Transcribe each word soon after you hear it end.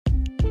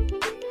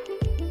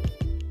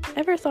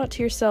Ever thought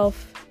to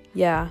yourself,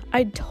 yeah,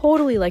 I'd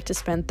totally like to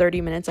spend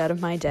 30 minutes out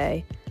of my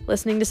day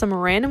listening to some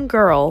random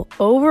girl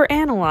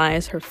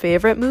overanalyze her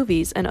favorite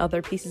movies and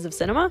other pieces of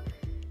cinema?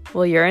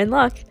 Well, you're in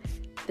luck.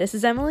 This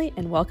is Emily,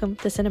 and welcome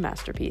to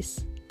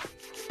Cinemasterpiece.